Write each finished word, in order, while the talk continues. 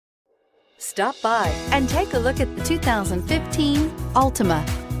Stop by and take a look at the 2015 Altima.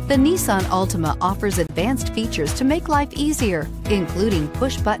 The Nissan Altima offers advanced features to make life easier, including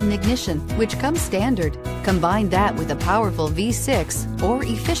push-button ignition, which comes standard. Combine that with a powerful V6 or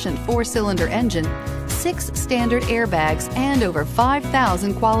efficient 4-cylinder engine, 6 standard airbags, and over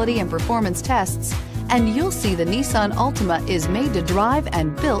 5,000 quality and performance tests, and you'll see the Nissan Altima is made to drive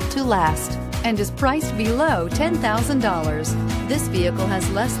and built to last, and is priced below $10,000. This vehicle has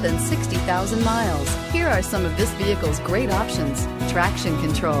less than 60,000 miles. Here are some of this vehicle's great options: traction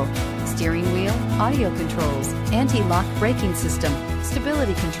control, steering wheel audio controls, anti-lock braking system,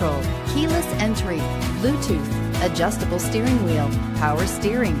 stability control, keyless entry, Bluetooth, adjustable steering wheel, power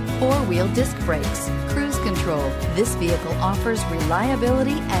steering, 4-wheel disc brakes, cruise control. This vehicle offers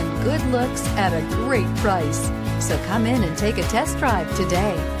reliability and good looks at a great price. So come in and take a test drive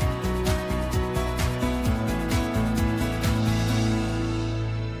today.